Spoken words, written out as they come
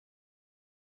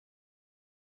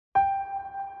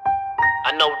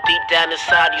know deep down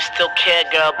inside you still care,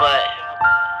 girl, but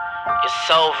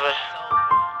it's over.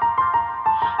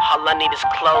 All I need is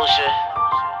closure.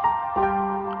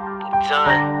 I'm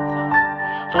done.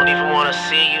 Don't even wanna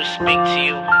see you, speak to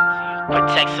you. Or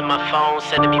texting my phone,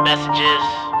 sending me messages.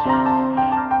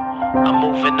 I'm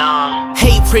moving on.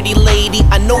 Hey pretty lady,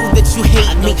 I know that you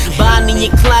hate me. Bonnie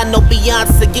and Clyde, no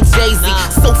Beyonce, get Jay-Z.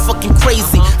 So fucking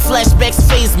crazy, flashbacks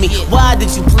faze me. Why did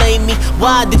you play me?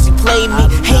 Why did you play me?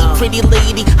 Hey pretty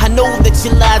lady, I know that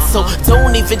you lied, so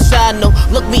don't even try, no.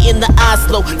 Look me in the eyes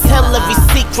slow, tell every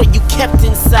secret you kept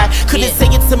inside. Couldn't say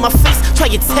it to my face,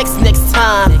 try your text next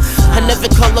time. I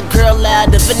never call a girl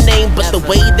out of a name, but the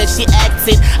way that she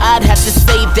acted, I'd have to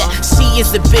say that she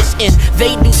is a bitch and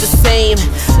they do the same.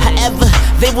 However,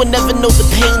 they will never know the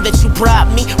pain that you brought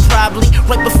me. Probably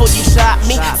right before you shot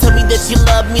me. Tell me that you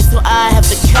love me, so I have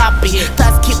the copy.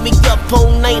 Thoughts keep me up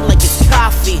all night like it's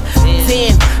coffee.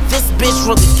 Damn, this bitch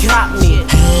really got me.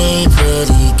 Hey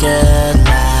pretty girl,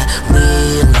 I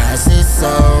realize it's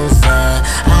over.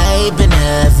 I've been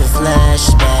having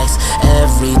flashbacks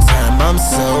every time I'm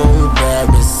sober.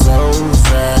 It's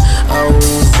over,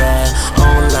 over.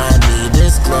 All I need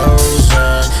is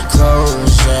closure,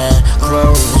 closure,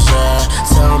 closure.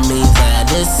 Tell me that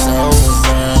it's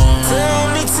over. Tell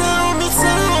me, tell me,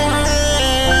 tell me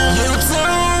you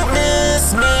don't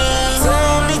miss me.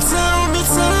 Tell me, tell me,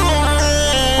 tell me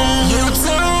you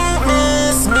don't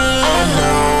miss me. I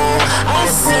know, I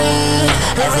see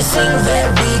everything that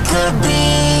we could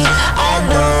be. I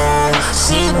know,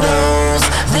 she knows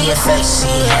the effect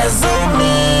she has on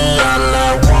me. All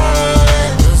I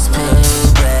want is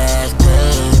payback,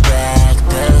 payback,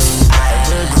 payback. I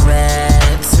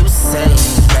regret to say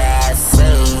that,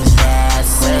 say that,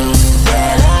 say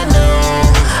that. I know,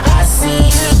 I see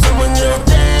you doing your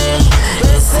thing.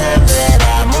 It's time that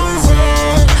I move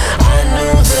on. I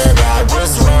knew that I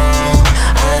was wrong.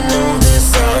 I knew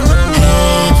this all along.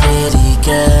 Hey pretty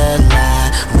girl, I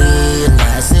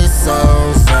realize it's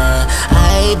over.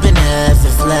 I've been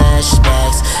having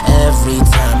flashbacks every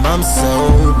time I'm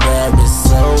sober.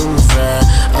 It's over,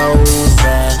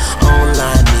 over. All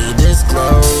I need is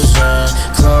closure,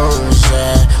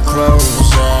 closure,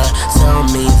 closure. Tell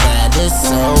me that it's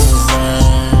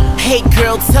over. Hey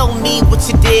girl, tell me what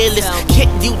your deal is.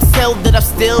 Can't you tell that I've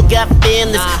still got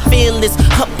feelings? Feelings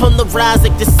up on the rise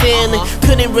like the ceiling.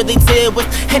 Couldn't really deal with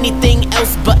anything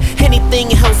else but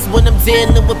anything else when I'm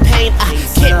dealing with pain. I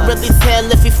can't really tell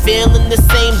if you're feeling the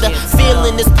same. The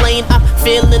feeling is plain, I'm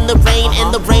feeling the rain.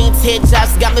 And the rain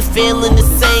teardrops got me feeling the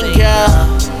same, girl.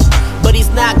 But he's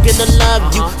not gonna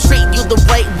love you, treat you the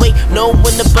right way, no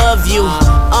one above you.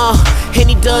 And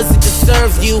he doesn't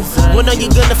deserve you. When are you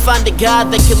gonna find a guy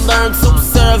that can learn to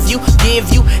serve you? Give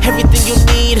you everything you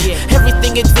need,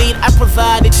 everything indeed. I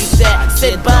provided you that,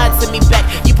 said bye to me back.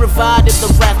 You provided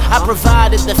the rap, I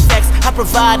provided the facts, I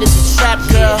provided the trap,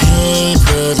 girl. Hey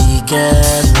pretty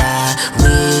girl, I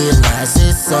realize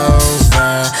it's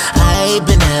over. I've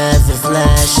been having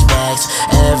flashbacks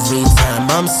every time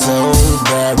I'm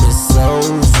sober. It's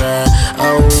over,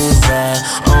 over.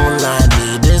 All I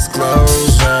need is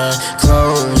closure,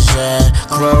 closure,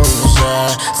 closure.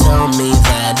 Tell me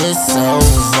that it's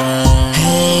over.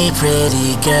 Hey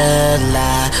pretty girl,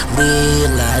 I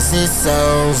realize it's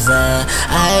over.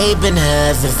 I've been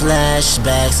having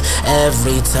flashbacks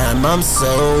every time I'm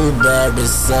sober.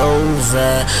 It's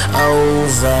over,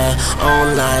 over.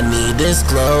 All I need is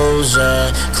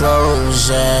closure,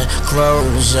 closure,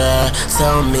 closure.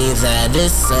 Tell me that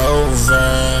it's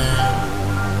over.